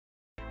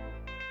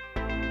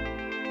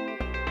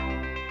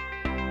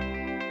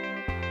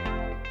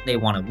They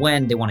want to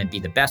win. They want to be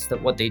the best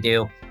at what they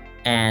do.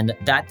 And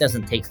that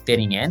doesn't take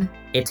fitting in.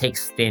 It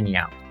takes standing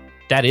out.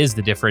 That is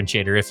the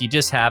differentiator. If you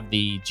just have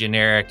the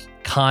generic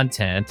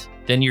content,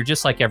 then you're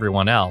just like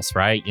everyone else,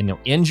 right?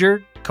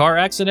 Injured, car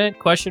accident, ?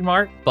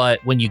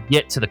 But when you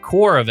get to the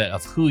core of it,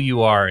 of who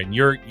you are and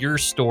your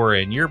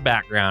story and your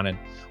background and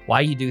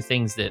why you do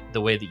things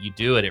the way that you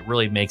do it, it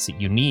really makes it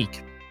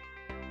unique.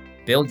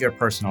 Build your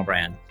personal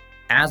brand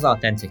as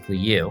authentically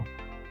you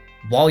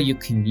while you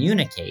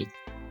communicate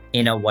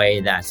in a way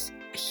that's,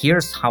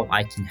 here's how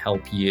I can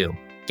help you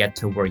get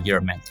to where you're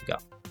meant to go.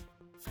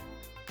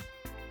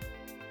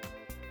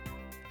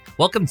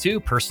 Welcome to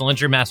Personal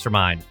Injury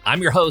Mastermind.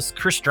 I'm your host,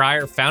 Chris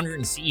Dreyer, founder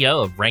and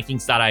CEO of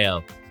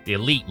Rankings.io, the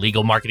elite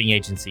legal marketing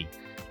agency.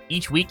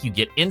 Each week, you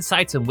get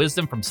insights and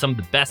wisdom from some of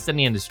the best in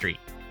the industry.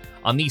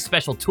 On these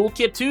special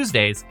Toolkit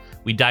Tuesdays,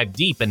 we dive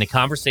deep into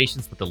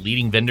conversations with the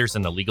leading vendors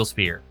in the legal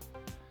sphere.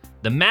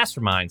 The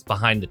masterminds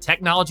behind the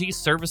technologies,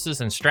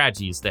 services, and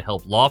strategies that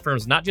help law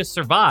firms not just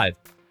survive,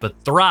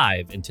 but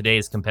thrive in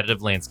today's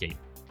competitive landscape.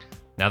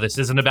 Now, this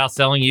isn't about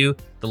selling you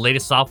the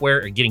latest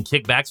software or getting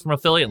kickbacks from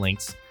affiliate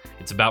links.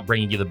 It's about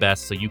bringing you the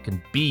best so you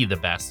can be the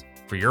best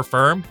for your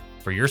firm,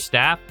 for your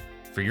staff,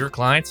 for your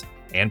clients,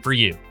 and for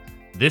you.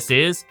 This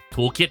is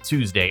Toolkit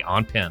Tuesday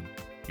on PIM,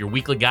 your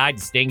weekly guide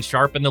to staying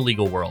sharp in the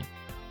legal world.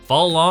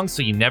 Follow along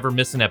so you never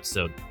miss an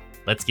episode.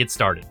 Let's get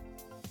started.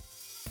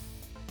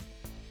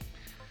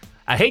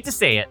 I hate to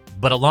say it,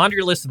 but a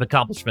laundry list of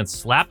accomplishments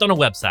slapped on a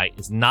website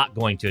is not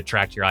going to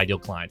attract your ideal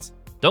clients.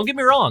 Don't get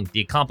me wrong,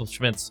 the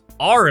accomplishments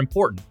are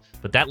important,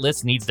 but that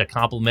list needs to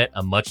complement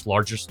a much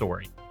larger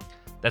story.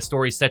 That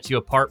story sets you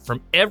apart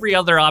from every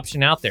other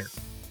option out there.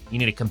 You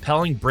need a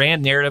compelling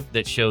brand narrative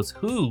that shows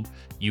who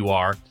you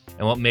are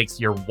and what makes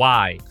your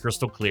why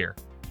crystal clear.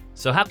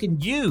 So how can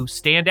you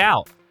stand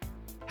out?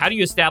 How do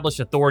you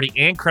establish authority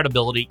and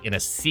credibility in a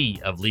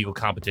sea of legal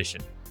competition?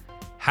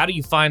 How do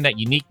you find that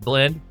unique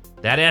blend,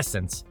 that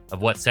essence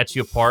of what sets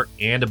you apart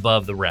and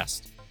above the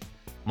rest?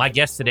 My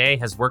guest today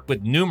has worked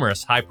with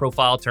numerous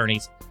high-profile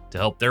attorneys to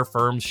help their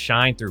firms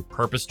shine through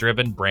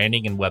purpose-driven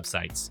branding and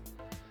websites.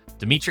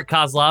 Dmitriy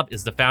Kozlov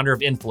is the founder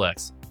of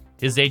Influex.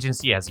 His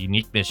agency has a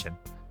unique mission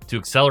to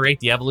accelerate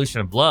the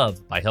evolution of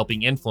love by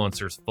helping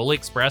influencers fully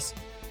express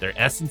their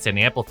essence and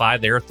amplify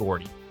their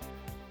authority.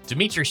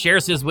 Dmitriy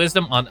shares his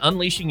wisdom on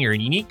unleashing your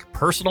unique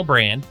personal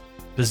brand,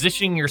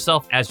 positioning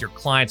yourself as your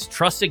client's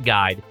trusted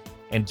guide,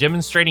 and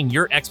demonstrating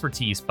your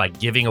expertise by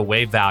giving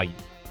away value.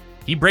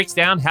 He breaks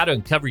down how to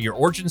uncover your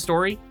origin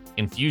story,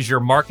 infuse your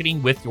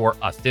marketing with your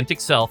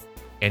authentic self,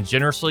 and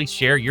generously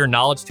share your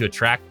knowledge to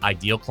attract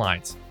ideal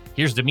clients.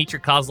 Here's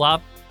Dmitriy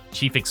Kozlov,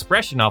 Chief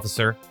Expression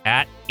Officer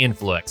at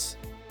Influex.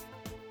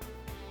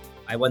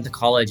 I went to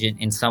college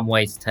in some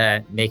ways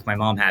to make my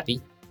mom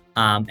happy.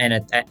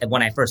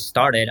 When I first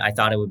started, I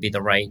thought it would be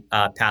the right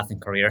path and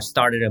career.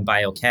 Started in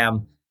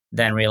biochem,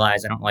 then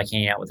realized I don't like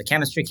hanging out with the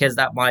chemistry kids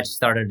that much.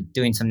 Started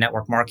doing some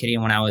network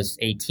marketing when I was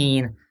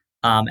 18.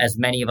 As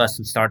many of us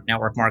who start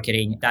network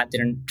marketing, that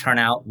didn't turn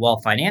out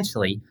well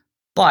financially,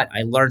 but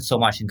I learned so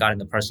much and got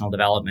into personal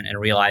development and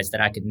realized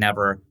that I could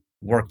never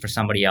work for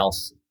somebody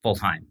else full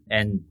time,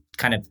 and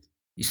kind of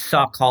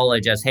saw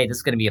college as, hey, this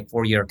is going to be a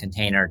 4-year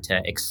container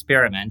to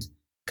experiment,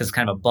 because it's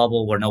kind of a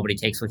bubble where nobody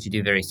takes what you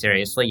do very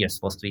seriously. You're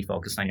supposed to be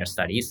focused on your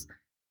studies.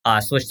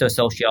 Switched to a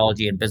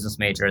sociology and business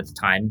major at the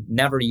time,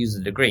 never used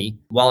a degree.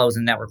 While I was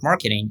in network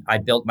marketing, I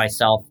built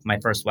myself my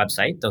first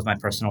website. That was my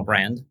personal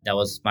brand. That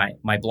was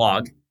my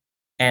blog.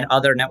 And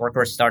other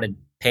networkers started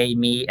paying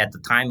me. At the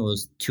time, it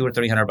was $200 or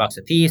 $300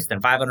 a piece,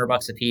 then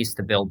 $500 a piece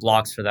to build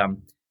blogs for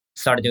them.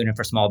 Started doing it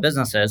for small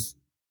businesses.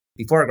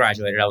 Before I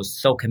graduated, I was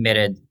so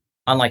committed,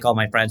 unlike all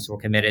my friends who were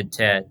committed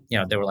to,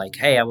 they were like,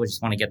 hey, I would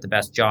just want to get the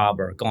best job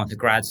or go into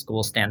grad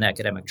school, stand the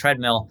academic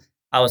treadmill.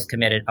 I was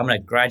committed. I'm going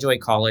to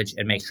graduate college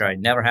and make sure I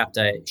never have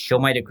to show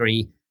my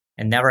degree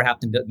and never have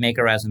to make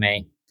a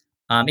resume.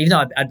 Even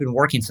though I'd been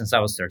working since I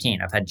was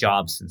 13, I've had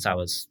jobs since I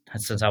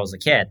was a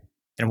kid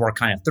and worked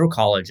kind of through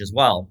college as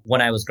well.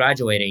 When I was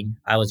graduating,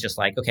 I was just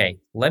like, okay,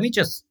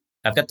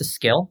 I've got the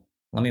skill.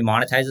 Let me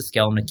monetize the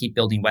skill. I'm going to keep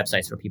building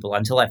websites for people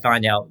until I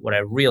find out what I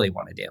really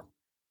want to do.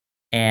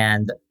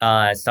 And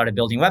started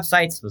building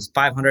websites. It was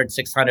 $500,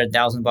 $600,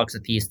 $1,000 a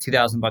piece,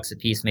 $2,000 a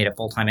piece, made a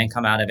full-time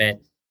income out of it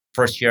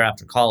first year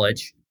after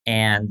college.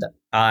 And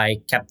I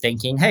kept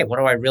thinking, hey, what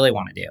do I really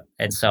want to do?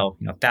 And so,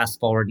 fast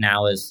forward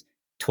now is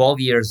 12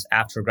 years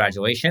after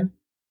graduation,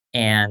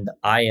 and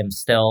I am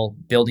still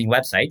building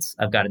websites.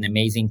 I've got an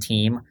amazing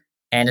team.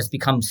 And it's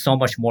become so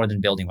much more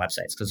than building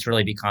websites, because it's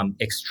really become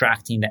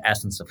extracting the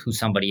essence of who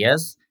somebody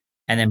is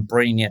and then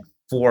bringing it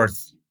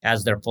forth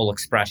as their full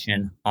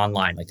expression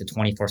online, like the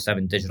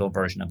 24/7 digital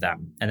version of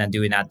them, and then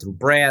doing that through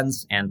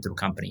brands and through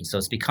companies. So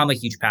it's become a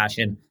huge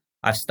passion.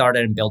 I've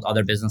started and built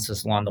other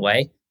businesses along the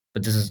way,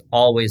 but this has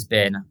always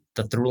been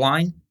the through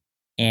line.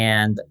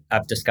 And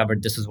I've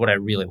discovered this is what I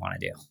really want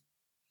to do.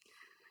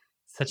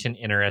 Such an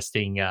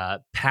interesting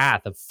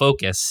path of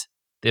focus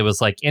It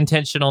was like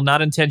intentional,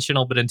 not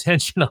intentional, but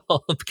intentional,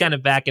 kind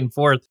of back and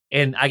forth.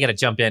 And I got to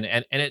jump in.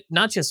 And it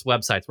not just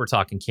websites. We're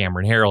talking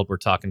Cameron Herold. We're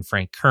talking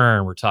Frank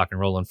Kern. We're talking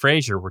Roland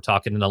Frazier. We're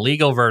talking in the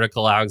legal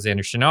vertical,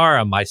 Alexander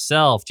Shinara,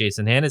 myself,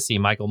 Jason Hennessy,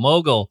 Michael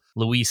Mogul,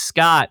 Luis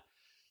Scott.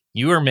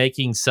 You are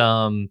making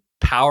some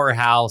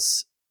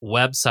powerhouse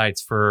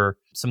websites for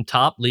some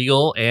top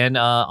legal and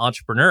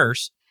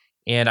entrepreneurs.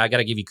 And I got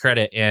to give you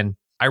credit. And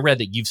I read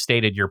that you've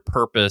stated your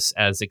purpose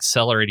as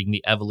accelerating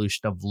the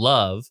evolution of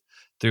love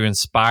through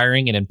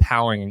inspiring and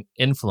empowering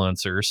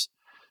influencers.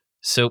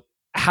 So,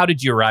 how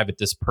did you arrive at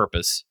this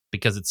purpose?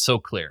 Because it's so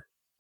clear.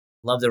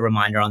 Love the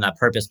reminder on that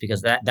purpose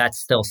because that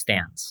still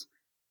stands.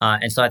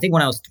 And so I think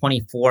when I was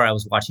 24, I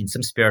was watching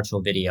some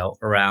spiritual video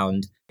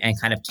around and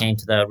kind of came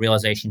to the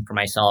realization for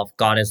myself,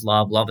 God is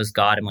love, love is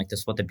God. And like this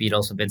is what the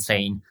Beatles have been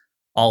saying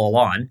all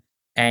along.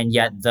 And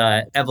yet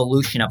the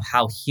evolution of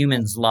how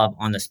humans love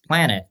on this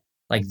planet,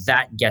 like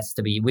that gets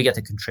to be, we get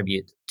to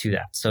contribute to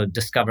that. So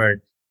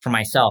discovered for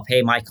myself,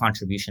 hey, my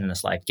contribution in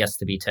this life gets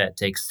to be to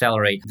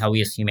accelerate how we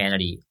as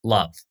humanity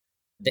love.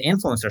 The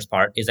influencers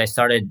part is I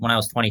started when I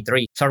was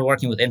 23, started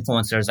working with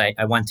influencers.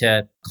 I went to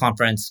a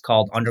conference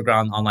called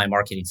Underground Online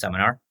Marketing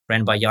Seminar,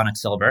 ran by Yannick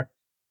Silver.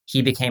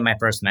 He became my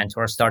first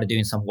mentor, started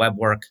doing some web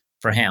work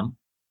for him.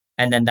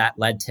 And then that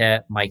led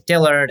to Mike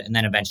Dillard and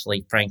then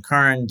eventually Frank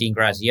Kern, Dean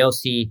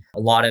Graziosi, a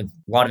lot of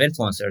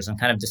influencers, and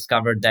kind of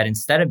discovered that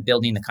instead of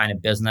building the kind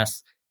of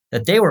business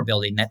that they were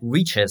building that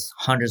reaches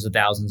hundreds of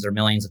thousands or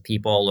millions of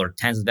people or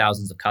tens of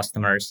thousands of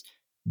customers,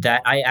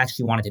 that I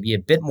actually wanted to be a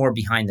bit more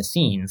behind the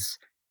scenes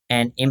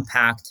and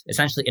impact,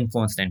 essentially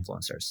influence the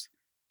influencers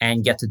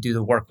and get to do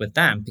the work with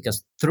them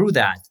because through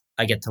that,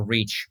 I get to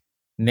reach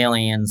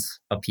millions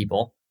of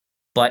people,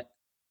 but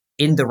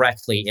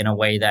indirectly in a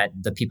way that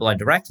the people I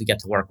directly get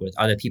to work with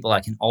are the people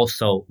I can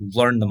also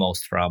learn the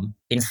most from,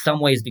 in some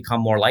ways become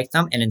more like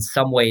them, and in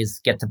some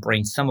ways get to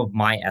bring some of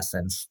my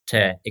essence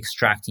to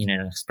extracting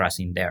and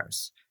expressing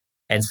theirs.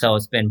 And so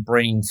it's been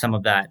bringing some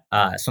of that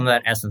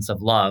essence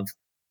of love,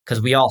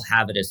 because we all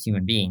have it as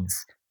human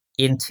beings,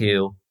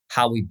 into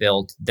how we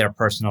build their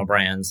personal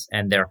brands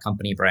and their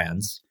company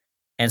brands.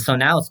 And so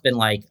now it's been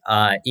like,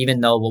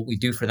 even though what we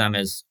do for them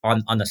is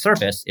on the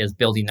surface is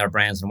building their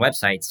brands and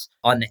websites,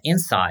 on the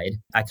inside,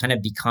 I kind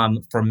of become,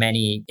 for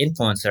many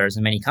influencers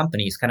and many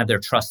companies, kind of their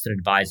trusted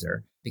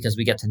advisor because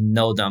we get to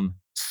know them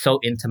so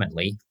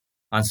intimately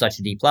on such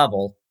a deep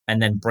level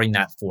and then bring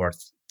that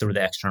forth through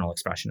the external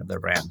expression of their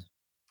brand.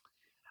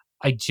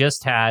 I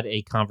just had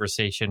a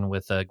conversation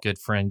with a good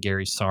friend,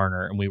 Gary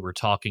Sarner, and we were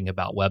talking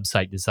about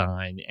website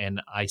design.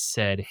 And I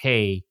said,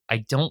 hey,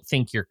 I don't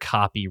think your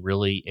copy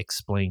really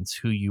explains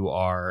who you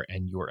are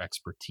and your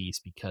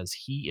expertise because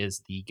he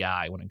is the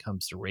guy when it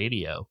comes to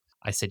radio.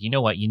 I said, you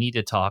know what? You need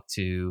to talk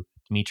to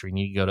Dmitriy. You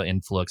need to go to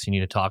Influex. You need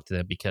to talk to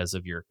them because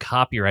of your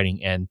copywriting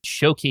and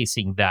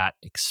showcasing that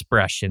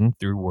expression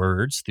through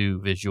words,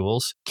 through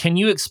visuals. Can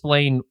you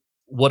explain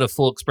what a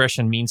full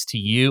expression means to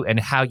you and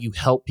how you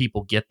help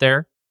people get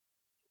there?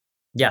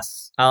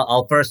 Yes.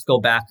 I'll first go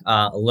back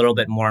a little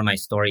bit more in my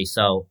story.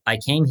 So I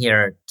came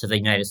here to the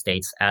United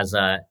States as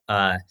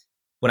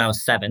when I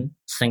was 7,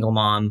 single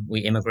mom.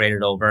 We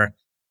immigrated over.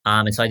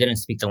 And so I didn't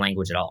speak the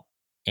language at all.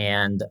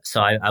 And so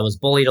I was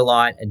bullied a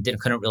lot and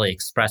couldn't really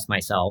express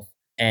myself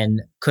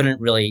and couldn't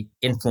really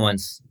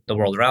influence the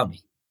world around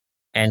me.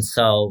 And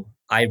so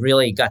I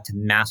really got to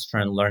master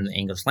and learn the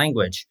English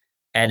language.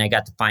 And I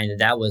got to find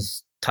that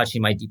was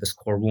touching my deepest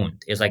core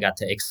wound, is I got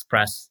to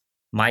express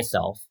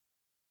myself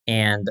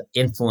and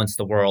influence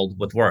the world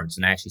with words.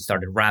 And I actually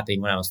started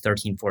rapping when I was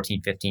 13,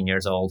 14, 15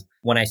 years old.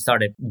 When I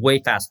started, way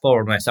fast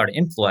forward, when I started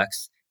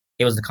Influex,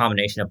 it was the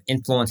combination of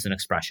influence and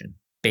expression.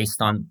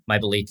 Based on my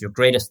belief, your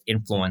greatest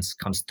influence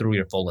comes through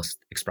your fullest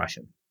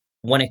expression.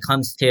 When it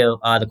comes to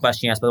the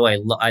question you asked, by the way,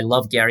 I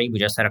love Gary. We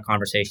just had a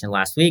conversation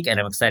last week, and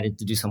I'm excited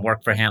to do some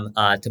work for him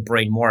to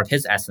bring more of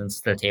his essence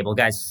to the table.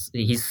 Guys,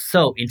 he's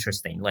so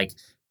interesting. Like,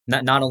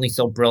 not only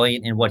so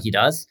brilliant in what he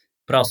does,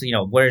 but also,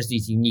 wears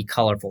these unique,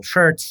 colorful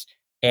shirts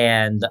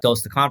and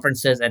goes to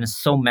conferences and is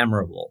so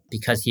memorable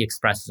because he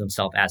expresses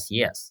himself as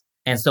he is.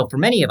 And so for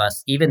many of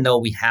us, even though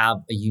we have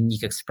a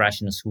unique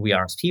expression as who we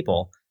are as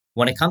people,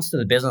 when it comes to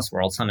the business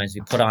world, sometimes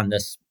we put on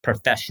this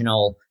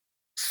professional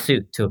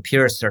suit to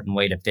appear a certain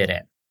way to fit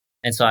in.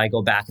 And so I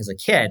go back as a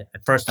kid.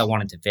 At first, I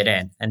wanted to fit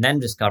in and then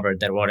discovered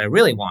that what I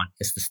really want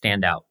is to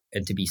stand out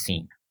and to be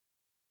seen.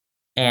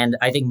 And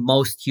I think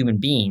most human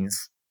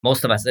beings,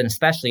 most of us, and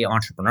especially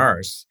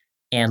entrepreneurs,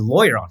 and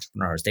lawyer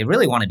entrepreneurs, they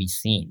really want to be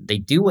seen. They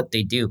do what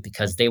they do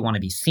because they want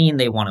to be seen.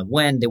 They want to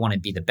win. They want to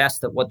be the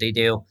best at what they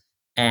do.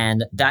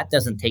 And that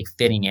doesn't take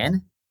fitting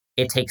in.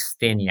 It takes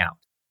standing out.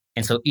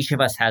 And so each of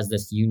us has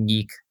this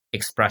unique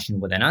expression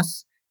within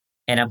us.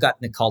 And I've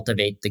gotten to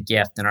cultivate the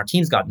gift, and our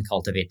team's gotten to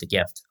cultivate the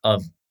gift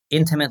of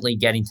intimately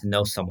getting to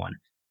know someone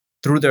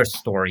through their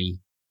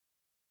story,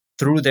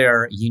 through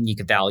their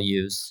unique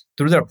values,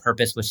 through their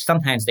purpose, which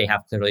sometimes they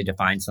have clearly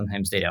defined,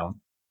 sometimes they don't.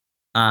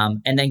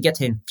 And then get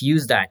to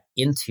infuse that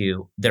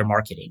into their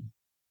marketing.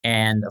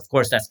 And of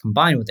course, that's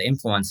combined with the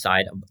influence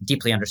side of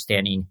deeply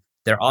understanding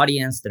their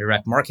audience, the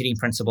direct marketing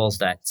principles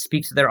that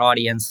speak to their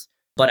audience.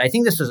 But I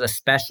think this is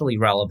especially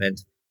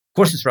relevant. Of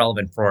course, it's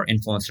relevant for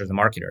influencers and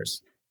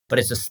marketers, but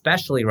it's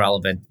especially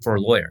relevant for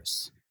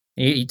lawyers.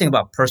 You think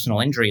about personal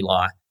injury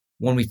law.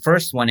 When we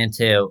first went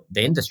into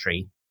the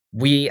industry,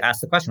 we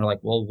asked the question, we're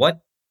like, well,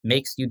 what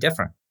makes you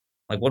different?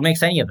 Like, what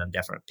makes any of them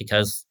different?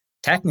 Because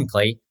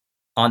technically,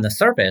 on the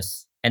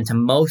surface, and to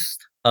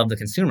most of the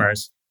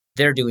consumers,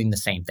 they're doing the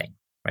same thing,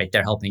 right?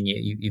 They're helping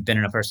you. You've been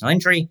in a personal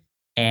injury,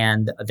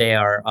 and they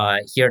are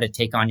here to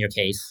take on your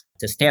case,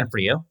 to stand for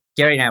you.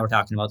 Gary and I were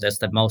talking about this,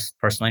 that most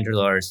personal injury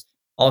lawyers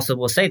also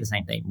will say the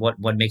same thing.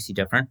 What makes you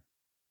different?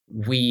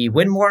 We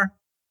win more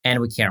and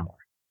we care more.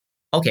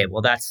 Okay,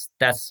 well,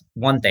 that's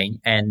one thing.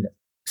 And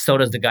so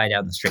does the guy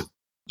down the street,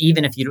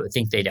 even if you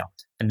think they don't.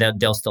 And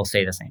they'll still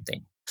say the same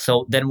thing.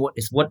 So then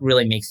what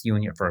really makes you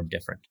and your firm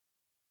different?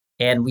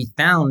 And we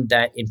found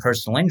that in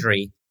personal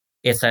injury,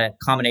 it's a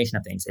combination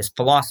of things. It's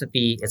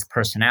philosophy, it's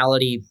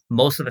personality.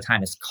 Most of the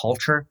time, it's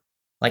culture.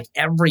 Like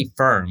every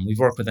firm, we've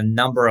worked with a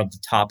number of the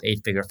top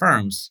 8-figure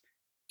firms,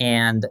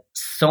 and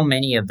so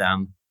many of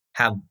them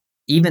have,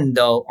 even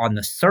though on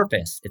the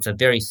surface, it's a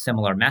very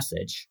similar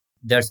message,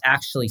 there's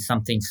actually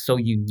something so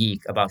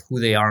unique about who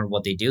they are and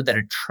what they do that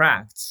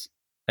attracts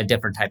a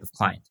different type of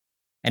client.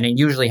 And it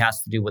usually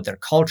has to do with their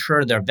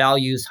culture, their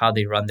values, how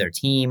they run their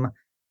team.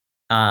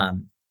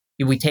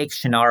 We take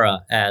Shannara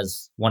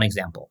as one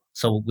example.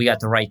 So we got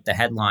to write the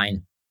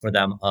headline for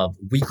them of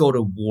 "We go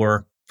to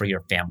war for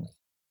your family."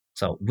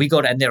 So we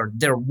go to, and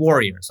they're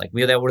warriors. Like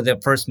they were the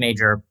first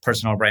major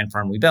personal brand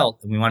firm we built,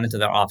 and we went into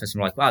their office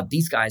and we're like, wow,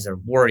 these guys are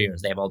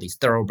warriors. They have all these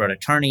thoroughbred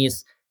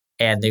attorneys,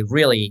 and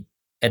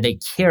they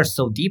care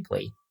so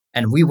deeply.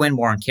 And we win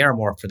more and care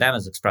more for them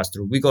as expressed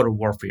through "We go to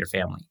war for your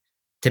family."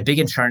 To big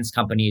insurance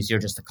companies, you're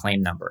just a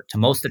claim number. To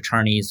most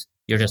attorneys,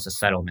 you're just a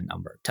settlement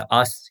number. To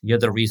us, you're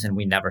the reason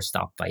we never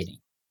stop fighting.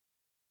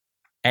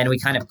 And we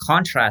kind of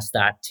contrast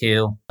that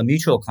to a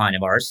mutual client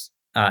of ours,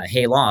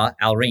 Hey Law,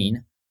 Alreen.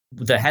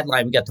 The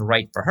headline we got to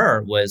write for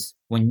her was,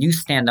 "When you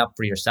stand up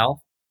for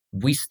yourself,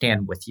 we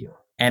stand with you."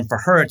 And for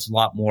her, it's a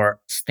lot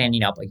more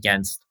standing up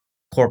against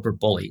corporate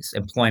bullies,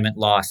 employment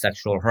law,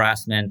 sexual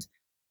harassment.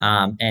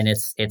 And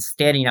it's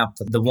standing up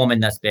for the woman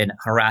that's been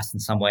harassed in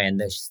some way, and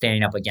they're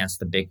standing up against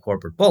the big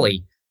corporate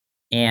bully.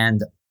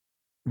 And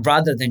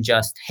rather than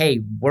just, hey,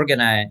 we're going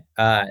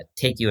to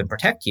take you and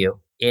protect you,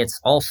 it's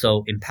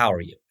also empower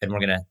you. And we're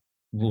going to,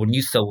 when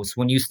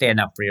you stand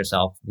up for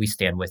yourself, we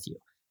stand with you.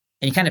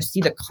 And you kind of see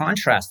the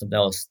contrast of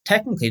those.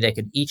 Technically, they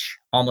could each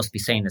almost be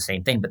saying the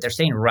same thing, but they're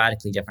saying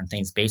radically different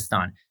things based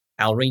on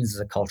Alreen's is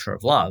a culture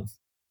of love.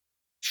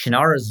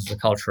 Shannara's is a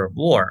culture of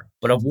war,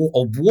 but a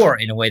war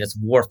in a way that's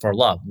war for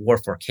love, war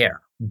for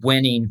care,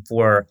 winning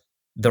for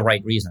the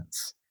right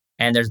reasons.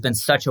 And there's been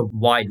such a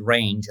wide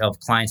range of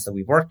clients that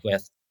we've worked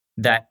with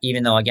that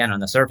even though, again,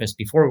 on the surface,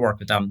 before we worked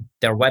with them,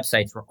 their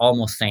websites were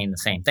almost saying the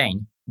same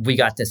thing, we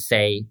got to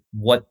say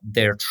what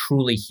they're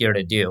truly here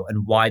to do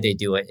and why they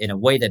do it in a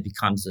way that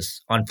becomes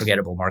this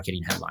unforgettable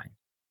marketing headline.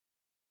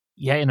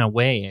 Yeah, in a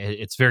way,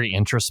 it's very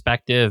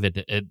introspective.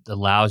 It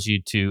allows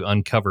you to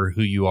uncover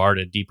who you are at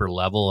a deeper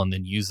level and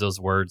then use those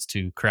words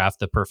to craft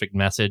the perfect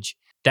message.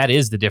 That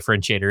is the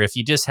differentiator. If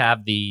you just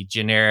have the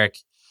generic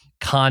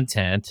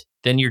content,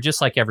 then you're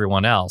just like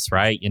everyone else,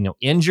 right?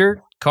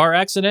 Injured, car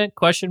accident,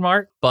 question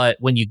mark. But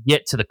when you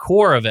get to the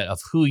core of it, of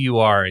who you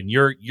are and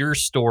your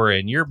story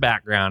and your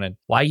background and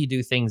why you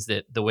do things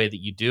the way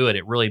that you do it,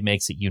 it really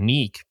makes it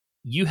unique.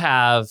 You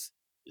have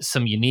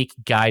some unique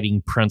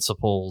guiding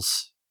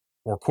principles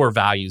or core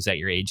values at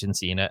your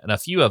agency. And a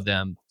few of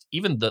them,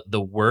 even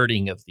the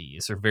wording of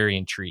these are very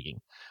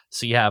intriguing.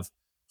 So you have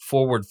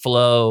forward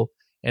flow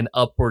and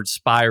upward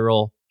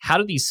spiral. How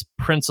do these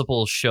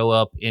principles show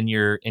up in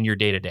your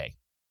day-to-day?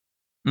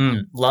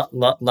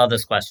 Love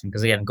this question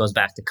because, again, it goes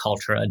back to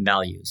culture and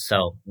values.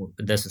 So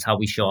this is how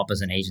we show up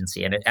as an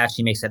agency. And it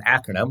actually makes an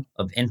acronym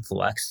of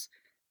Influex.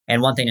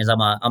 And one thing is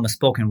I'm a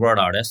spoken word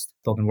artist.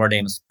 Spoken word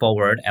name is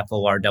Forward,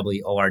 Forword,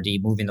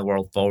 moving the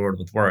world forward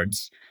with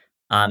words.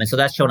 And so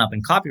that's shown up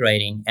in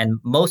copywriting. And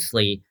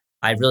mostly,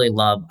 I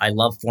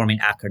love forming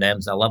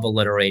acronyms. I love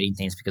alliterating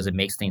things because it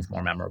makes things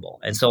more memorable.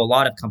 And so a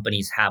lot of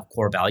companies have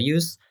core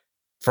values.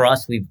 For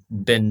us, we've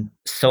been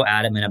so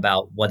adamant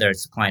about whether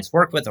it's the clients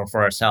work with or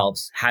for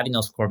ourselves, having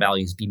those core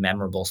values be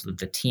memorable so that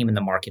the team in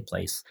the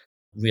marketplace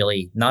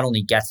really not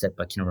only gets it,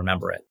 but can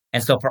remember it.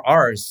 And so for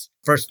ours,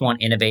 first one,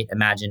 innovate,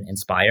 imagine,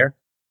 inspire.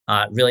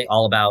 Really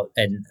all about,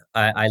 and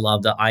I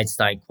love the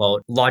Einstein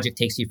quote, logic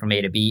takes you from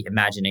A to B,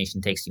 imagination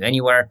takes you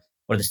anywhere.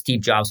 Or the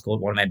Steve Jobs quote,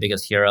 one of my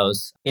biggest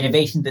heroes,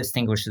 innovation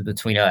distinguishes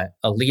between a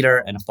leader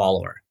and a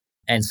follower.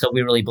 And so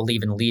we really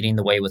believe in leading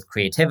the way with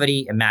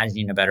creativity,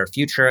 imagining a better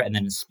future, and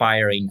then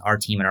inspiring our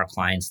team and our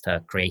clients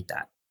to create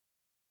that.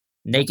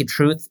 Naked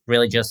truth,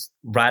 really just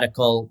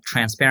radical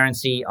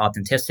transparency,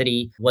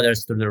 authenticity, whether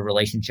it's through the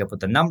relationship with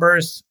the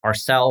numbers,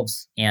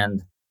 ourselves,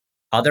 and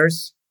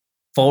others.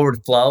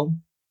 Forward flow,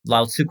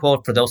 Lao Tzu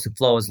quote, for those who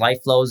flow as life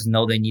flows,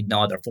 know they need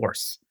no other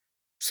force.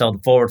 So the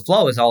forward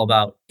flow is all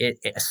about it,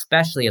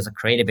 especially as a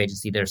creative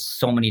agency, there's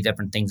so many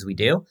different things we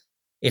do.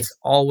 It's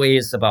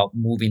always about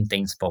moving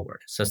things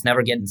forward. So it's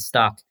never getting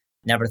stuck,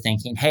 never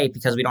thinking, hey,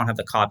 because we don't have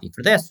the copy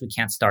for this, we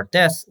can't start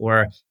this,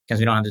 or because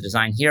we don't have the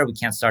design here, we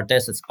can't start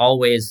this. It's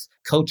always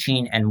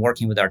coaching and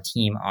working with our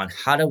team on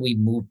how do we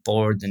move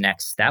forward the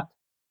next step,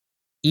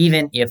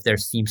 even if there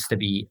seems to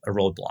be a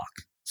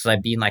roadblock. So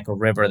like being like a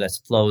river that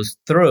flows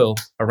through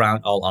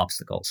around all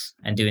obstacles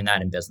and doing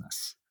that in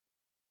business.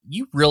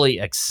 You really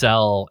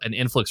excel, and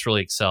Influex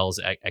really excels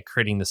at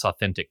creating this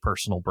authentic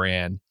personal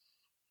brand.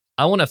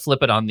 I want to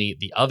flip it on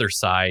the other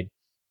side.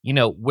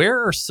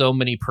 Where are so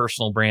many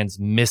personal brands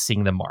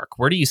missing the mark?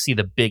 Where do you see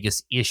the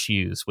biggest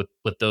issues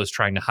with those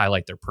trying to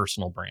highlight their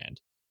personal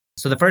brand?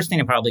 So the first thing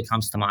that probably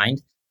comes to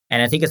mind,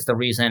 and I think it's the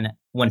reason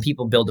when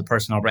people build a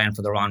personal brand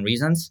for the wrong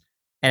reasons,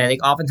 and I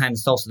think oftentimes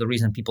it's also the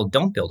reason people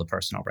don't build a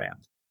personal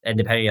brand. And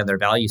depending on their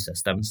value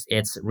systems,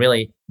 it's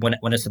really when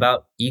it's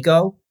about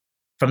ego,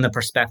 from the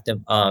perspective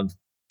of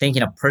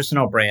thinking a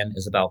personal brand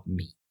is about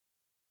me.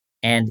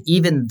 And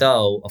even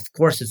though, of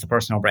course, it's a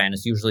personal brand,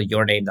 it's usually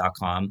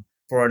yourname.com.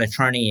 For an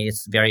attorney,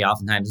 it's very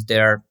oftentimes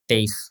their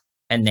face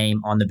and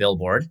name on the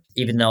billboard.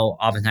 Even though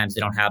oftentimes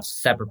they don't have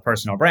separate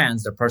personal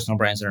brands, their personal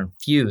brands are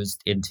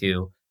infused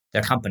into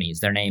their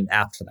companies. They're named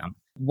after them.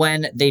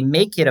 When they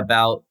make it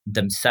about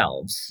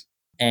themselves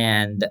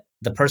and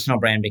the personal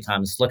brand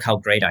becomes, look how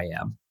great I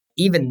am,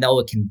 even though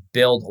it can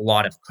build a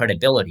lot of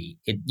credibility,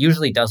 it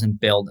usually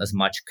doesn't build as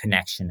much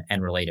connection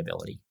and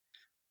relatability.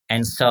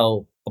 And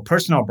so a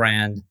personal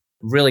brand,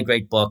 really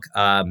great book,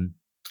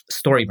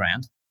 Story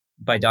Brand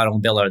by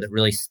Donald Miller, that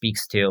really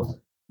speaks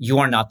to you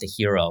are not the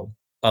hero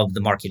of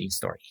the marketing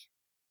story.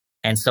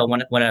 And so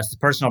when it's a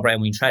personal brand,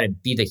 when you try to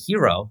be the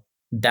hero,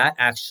 that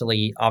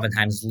actually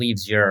oftentimes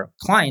leaves your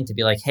client to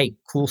be like, hey,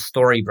 cool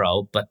story,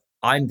 bro, but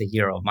I'm the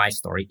hero of my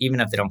story, even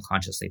if they don't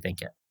consciously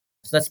think it.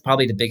 So that's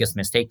probably the biggest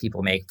mistake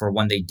people make for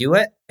when they do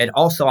it. And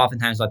also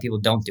oftentimes why people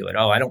don't do it.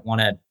 Oh, I don't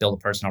want to build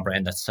a personal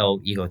brand that's so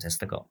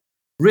egotistical.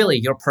 Really,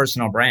 your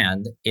personal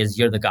brand is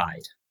you're the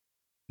guide.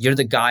 You're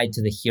the guide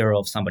to the hero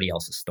of somebody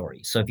else's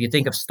story. So if you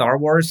think of Star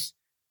Wars,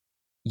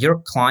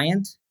 your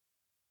client,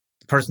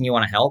 the person you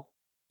want to help,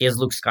 is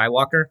Luke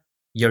Skywalker,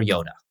 you're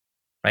Yoda,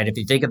 right? If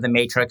you think of the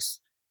Matrix,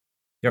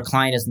 your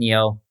client is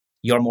Neo,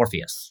 you're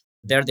Morpheus.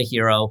 They're the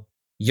hero,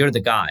 you're the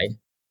guide.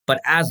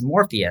 But as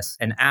Morpheus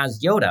and as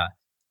Yoda,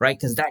 right?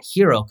 Because that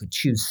hero could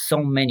choose so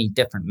many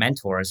different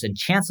mentors, and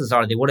chances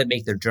are they wouldn't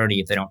make their journey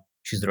if they don't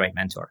choose the right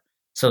mentor.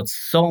 So it's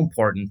so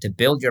important to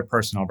build your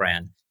personal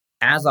brand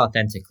as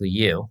authentically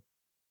you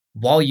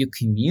while you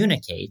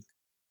communicate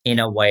in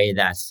a way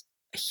that's,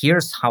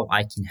 here's how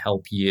I can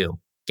help you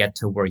get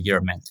to where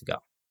you're meant to go.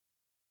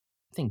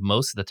 I think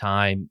most of the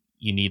time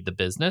you need the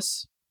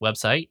business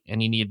website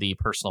and you need the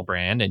personal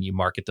brand, and you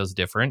market those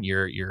different.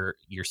 You're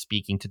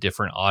speaking to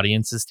different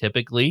audiences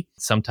typically.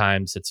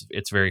 Sometimes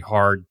it's very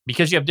hard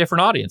because you have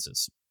different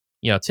audiences,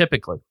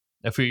 typically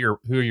of who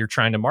you're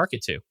trying to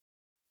market to.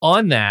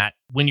 On that,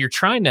 when you're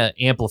trying to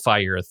amplify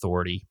your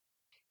authority,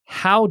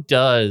 how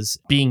does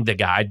being the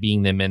guide,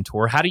 being the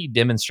mentor, how do you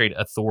demonstrate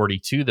authority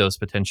to those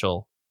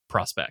potential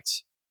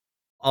prospects?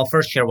 I'll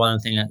first share one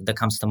thing that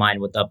comes to mind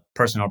with the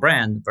personal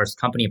brand versus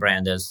company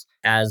brand is,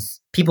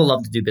 as people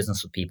love to do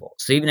business with people.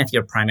 So even if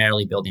you're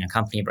primarily building a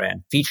company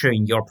brand,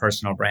 featuring your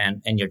personal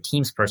brand and your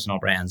team's personal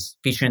brands,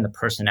 featuring the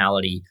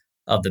personality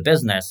of the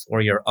business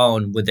or your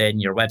own within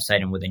your website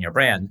and within your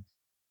brand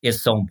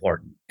is so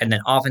important. And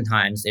then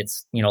oftentimes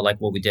it's, like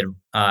what we did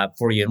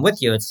for you and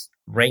with you, it's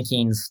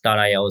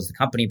rankings.io is the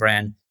company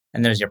brand,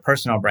 and there's your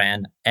personal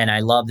brand. And I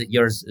love that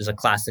yours is a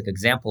classic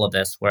example of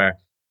this, where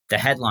the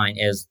headline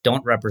is,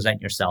 don't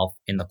represent yourself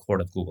in the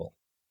court of Google.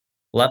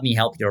 Let me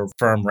help your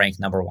firm rank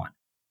number one.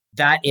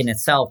 That in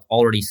itself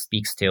already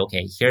speaks to,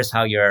 okay, here's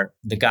how you're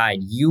the guide.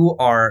 You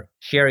are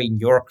sharing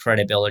your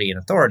credibility and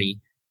authority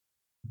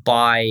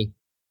by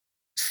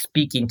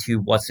speaking to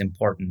what's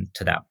important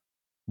to them,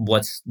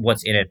 what's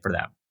in it for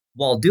them,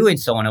 while doing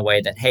so in a way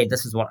that, hey,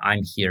 this is what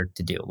I'm here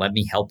to do. Let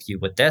me help you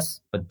with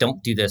this, but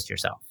don't do this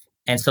yourself.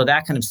 And so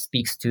that kind of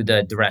speaks to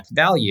the direct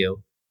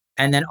value.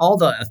 And then all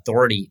the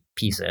authority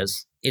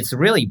pieces, it's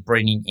really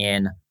bringing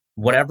in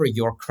whatever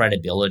your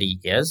credibility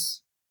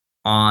is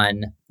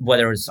on,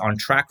 whether it's on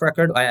track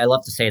record. I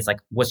love to say it's like,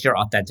 what's your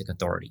authentic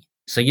authority?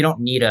 So you don't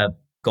need to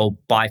go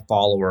buy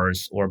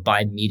followers or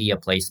buy media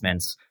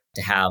placements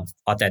to have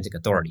authentic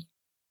authority.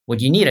 What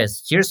you need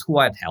is, here's who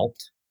I've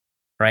helped,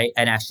 right?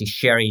 And actually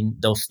sharing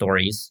those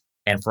stories.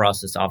 And for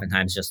us, it's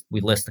oftentimes just, we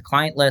list the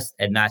client list,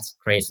 and that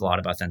creates a lot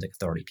of authentic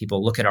authority.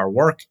 People look at our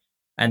work,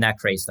 and that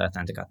creates the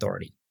authentic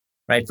authority,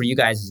 right? For you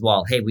guys as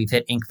well, hey, we've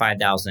hit Inc.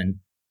 5000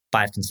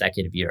 5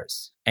 consecutive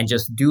years. And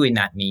just doing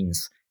that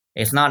means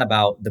it's not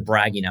about the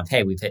bragging of,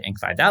 hey, we've hit Inc.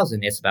 5000.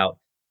 It's about,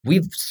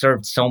 we've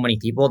served so many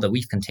people that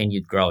we've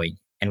continued growing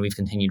and we've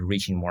continued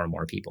reaching more and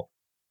more people.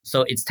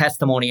 So it's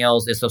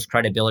testimonials, it's those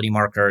credibility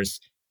markers,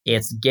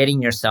 it's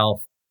getting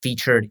yourself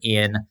featured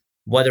in,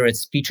 whether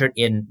it's featured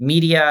in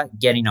media,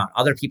 getting on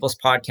other people's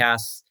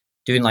podcasts,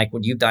 doing like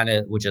what you've done,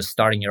 which is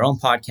starting your own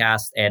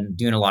podcast and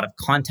doing a lot of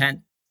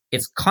content.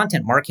 It's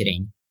content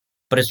marketing,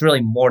 but it's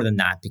really more than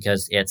that,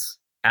 because it's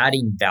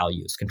adding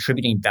values,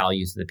 contributing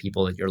values to the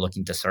people that you're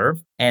looking to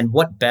serve. And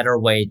what better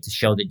way to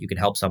show that you can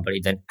help somebody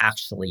than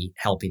actually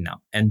helping them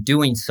and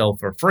doing so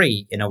for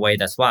free in a way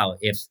that's, wow,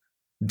 if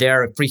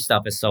their free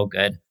stuff is so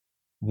good,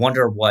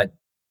 wonder what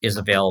is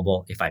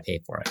available if I pay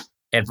for it.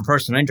 And for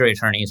personal injury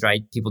attorneys,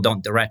 right, people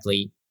don't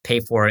directly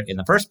pay for it in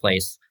the first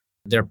place.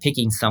 They're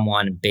picking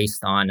someone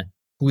based on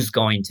who's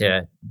going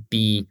to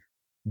be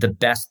the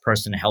best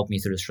person to help me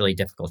through this really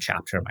difficult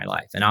chapter of my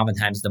life. And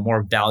oftentimes, the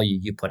more value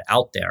you put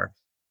out there,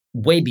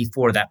 way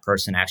before that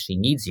person actually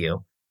needs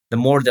you, the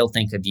more they'll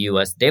think of you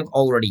as they've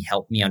already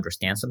helped me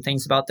understand some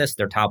things about this.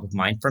 They're top of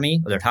mind for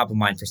me, or they're top of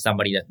mind for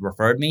somebody that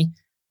referred me.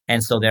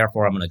 And so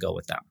therefore, I'm going to go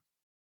with them.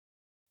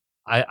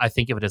 I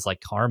think of it as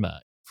like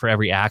karma. For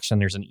every action,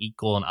 there's an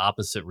equal and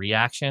opposite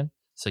reaction.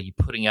 So you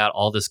putting out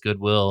all this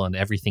goodwill and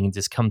everything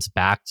just comes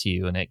back to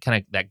you, and it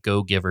kind of that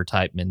go-giver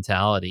type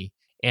mentality.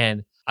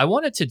 And I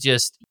wanted to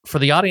just, for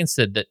the audience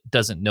that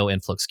doesn't know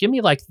Influex, give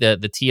me like the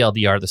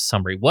TLDR, the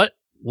summary. What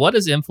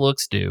does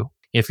Influex do?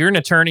 If you're an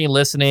attorney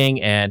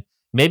listening and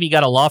maybe you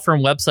got a law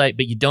firm website,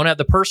 but you don't have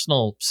the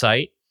personal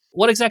site,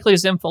 what exactly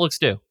does Influex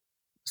do?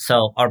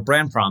 So our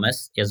brand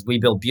promise is we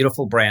build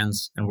beautiful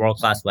brands and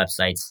world-class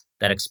websites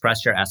that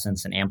express your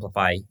essence and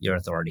amplify your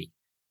authority.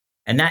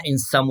 And that in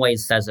some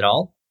ways says it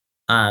all.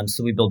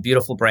 So we build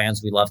beautiful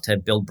brands. We love to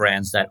build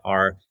brands that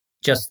are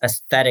just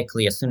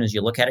aesthetically, as soon as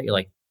you look at it, you're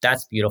like,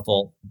 that's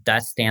beautiful.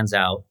 That stands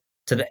out.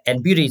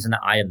 And beauty is in the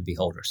eye of the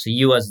beholder. So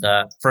you as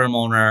the firm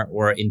owner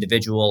or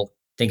individual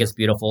think it's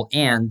beautiful,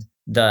 and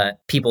the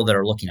people that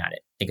are looking at it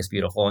think it's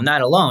beautiful. And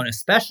that alone,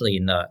 especially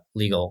in the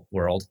legal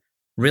world,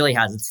 really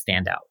has it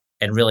stand out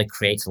and really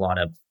creates a lot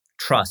of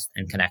trust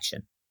and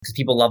connection. Because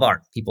people love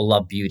art, people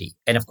love beauty.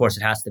 And of course,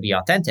 it has to be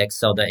authentic.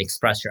 So the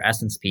express your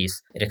essence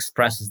piece, it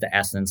expresses the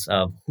essence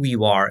of who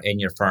you are in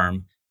your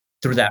firm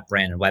through that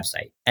brand and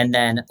website. And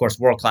then, of course,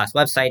 world-class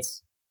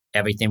websites.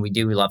 Everything we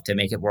do, we love to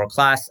make it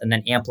world-class. And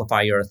then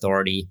amplify your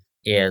authority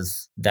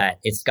is that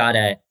it's got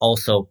to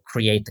also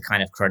create the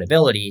kind of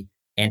credibility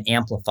and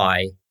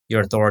amplify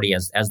your authority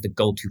as the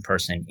go-to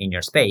person in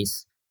your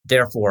space.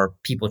 Therefore,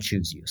 people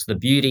choose you. So the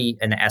beauty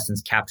and the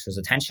essence captures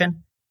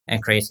attention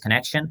and creates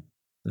connection.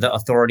 The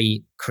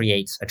authority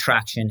creates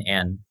attraction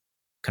and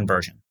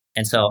conversion.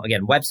 And so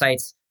again,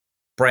 websites,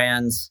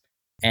 brands,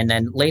 and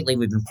then lately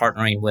we've been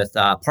partnering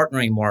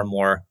more and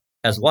more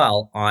as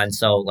well on.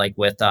 So like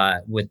with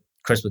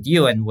Chris, with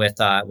you, and with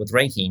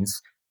rankings,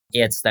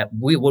 it's that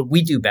what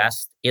we do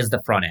best is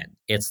the front end.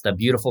 It's the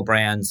beautiful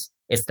brands,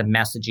 it's the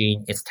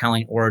messaging, it's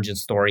telling origin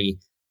story,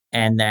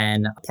 and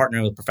then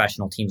partnering with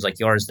professional teams like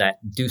yours that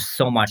do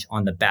so much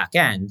on the back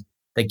end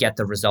that get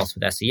the results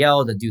with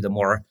SEO, that do the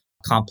more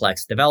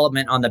complex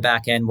development on the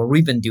back end, where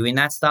we've been doing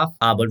that stuff,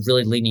 but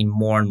really leaning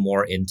more and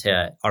more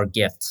into our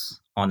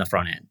gifts on the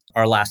front end.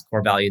 Our last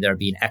core value there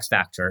being X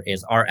factor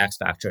is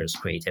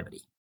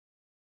creativity.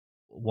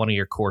 One of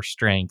your core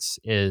strengths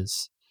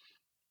is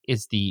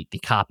the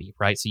copy,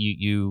 right? So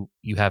you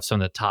have some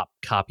of the top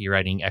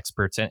copywriting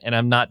experts, and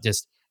I'm not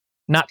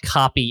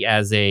copy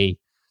as a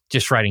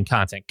just writing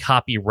content,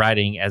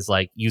 copywriting as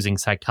like using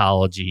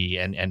psychology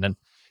and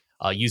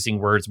using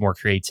words more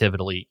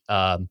creatively.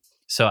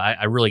 So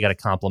I really got to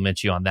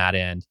compliment you on that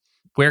end.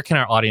 Where can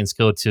our audience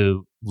go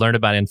to learn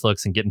about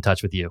Influex and get in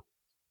touch with you?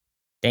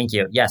 Thank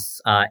you. Yes,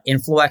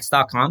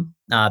 Influex.com.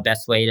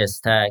 Best way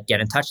is to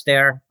get in touch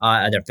there,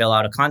 either fill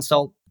out a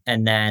consult,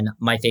 and then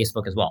my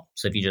Facebook as well.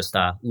 So if you just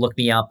look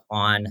me up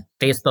on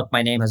Facebook,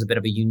 my name has a bit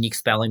of a unique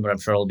spelling, but I'm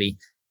sure it'll be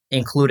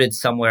included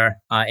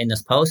somewhere in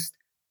this post.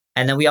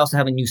 And then we also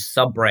have a new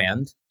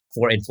sub-brand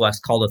for Influex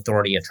called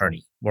Authority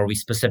Attorney, where we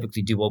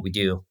specifically do what we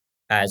do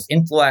as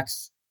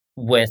Influex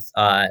with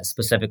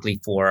specifically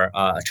for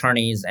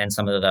attorneys and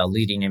some of the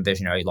leading and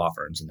visionary law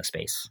firms in the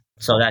space.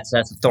 So that's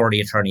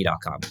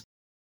authorityattorney.com.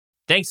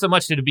 Thanks so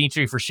much to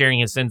Dmitriy for sharing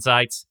his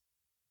insights.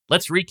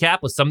 Let's recap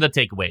with some of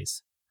the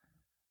takeaways.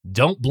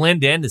 Don't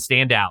blend in to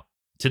stand out.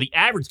 To the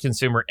average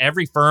consumer,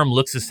 every firm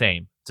looks the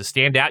same. To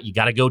stand out, you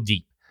got to go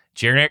deep.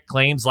 Generic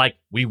claims like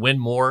we win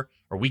more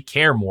or we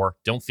care more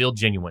don't feel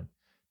genuine.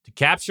 To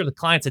capture the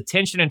client's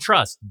attention and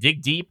trust,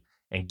 dig deep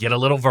and get a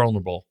little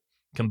vulnerable.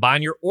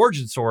 Combine your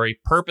origin story,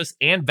 purpose,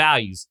 and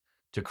values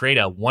to create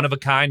a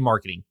one-of-a-kind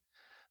marketing.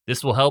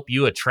 This will help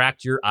you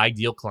attract your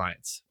ideal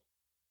clients.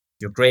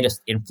 Your greatest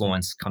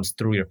influence comes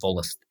through your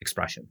fullest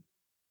expression.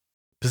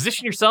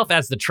 Position yourself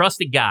as the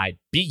trusted guide.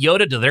 Be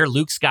Yoda to their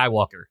Luke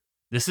Skywalker.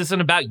 This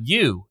isn't about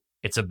you.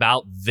 It's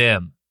about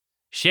them.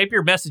 Shape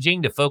your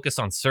messaging to focus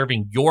on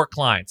serving your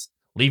clients.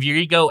 Leave your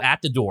ego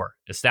at the door.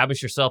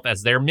 Establish yourself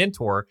as their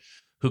mentor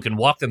who can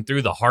walk them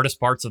through the hardest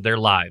parts of their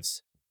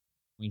lives.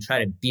 When you try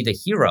to be the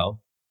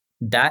hero,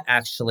 that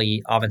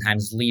actually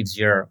oftentimes leaves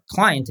your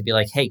client to be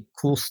like, hey,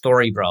 cool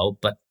story, bro,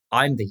 but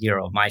I'm the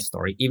hero of my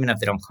story, even if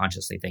they don't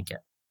consciously think it.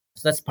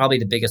 So that's probably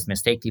the biggest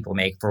mistake people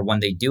make for when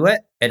they do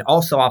it. And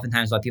also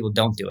oftentimes why people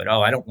don't do it.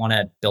 Oh, I don't want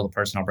to build a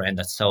personal brand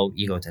that's so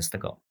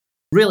egotistical.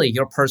 Really,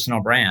 your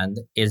personal brand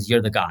is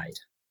you're the guide.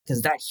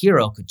 Because that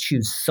hero could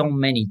choose so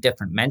many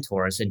different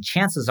mentors, and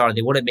chances are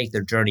they wouldn't make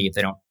their journey if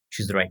they don't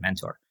choose the right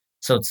mentor.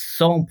 So it's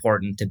so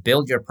important to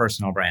build your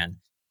personal brand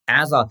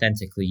as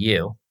authentically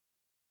you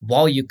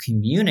while you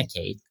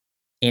communicate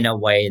in a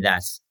way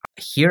that's,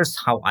 here's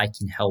how I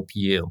can help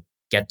you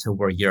get to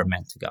where you're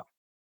meant to go.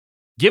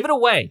 Give it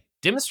away.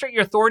 Demonstrate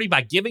your authority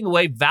by giving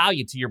away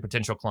value to your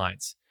potential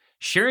clients.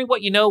 Sharing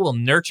what you know will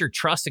nurture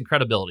trust and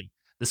credibility.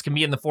 This can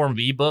be in the form of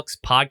ebooks,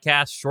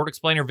 podcasts, short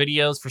explainer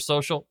videos for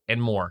social,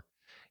 and more.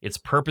 It's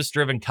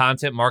purpose-driven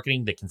content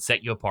marketing that can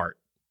set you apart.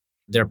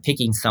 They're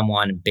picking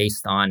someone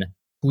based on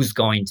who's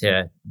going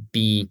to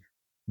be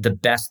the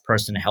best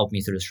person to help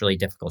me through this really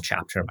difficult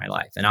chapter of my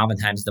life. And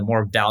oftentimes, the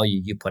more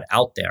value you put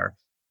out there,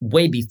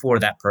 way before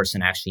that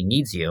person actually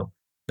needs you,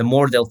 the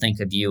more they'll think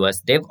of you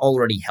as, they've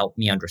already helped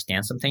me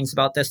understand some things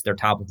about this. They're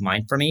top of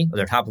mind for me, or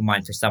they're top of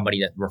mind for somebody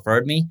that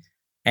referred me.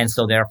 And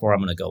so therefore, I'm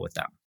going to go with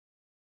them.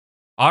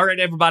 All right,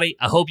 everybody.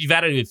 I hope you've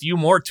added a few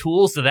more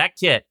tools to that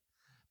kit.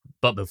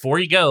 But before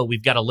you go,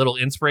 we've got a little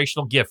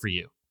inspirational gift for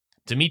you.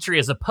 Dmitriy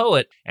is a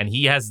poet, and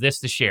he has this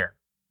to share.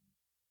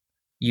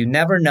 You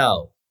never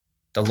know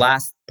the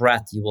last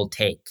breath you will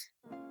take.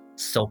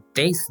 So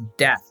face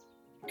death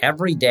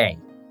every day,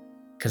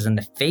 because in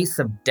the face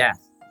of death,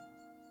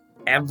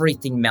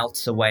 everything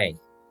melts away,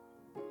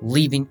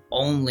 leaving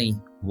only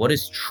what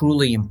is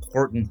truly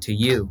important to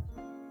you.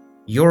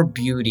 Your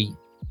beauty,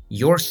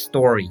 your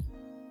story,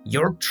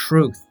 your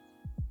truth,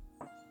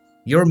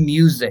 your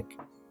music,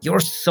 your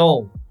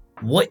soul,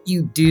 what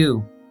you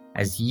do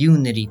as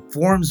unity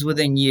forms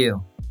within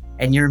you,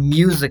 and your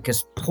music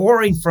is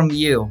pouring from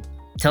you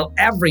till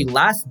every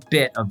last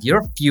bit of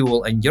your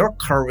fuel and your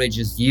courage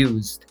is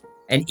used.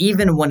 And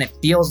even when it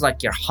feels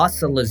like your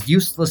hustle is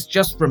useless,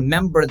 just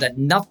remember that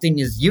nothing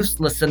is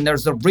useless, and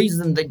there's a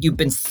reason that you've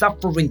been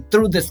suffering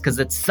through this, because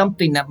it's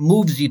something that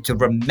moves you to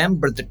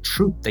remember the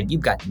truth that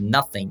you've got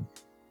nothing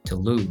to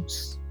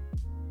lose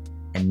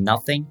and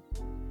nothing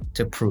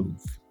to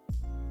prove.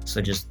 So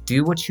just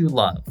do what you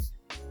love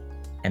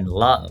and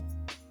love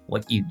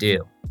what you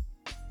do,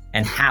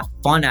 and have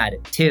fun at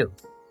it too.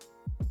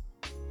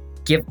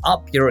 Give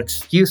up your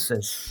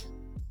excuses.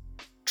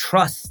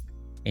 Trust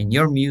in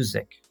your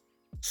music.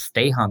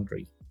 Stay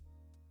hungry.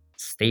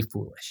 Stay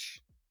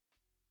foolish.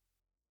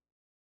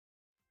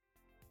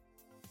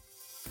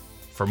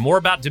 For more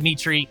about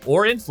Dmitriy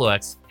or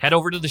Influex, head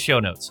over to the show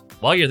notes.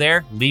 While you're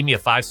there, leave me a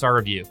 5-star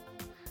review.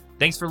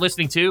 Thanks for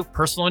listening to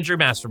Personal Injury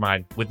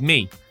Mastermind with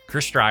me,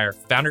 Chris Stryer,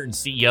 founder and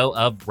CEO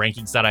of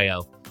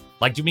Rankings.io.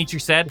 Like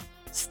Dmitriy said,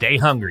 stay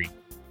hungry.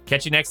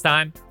 Catch you next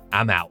time.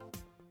 I'm out.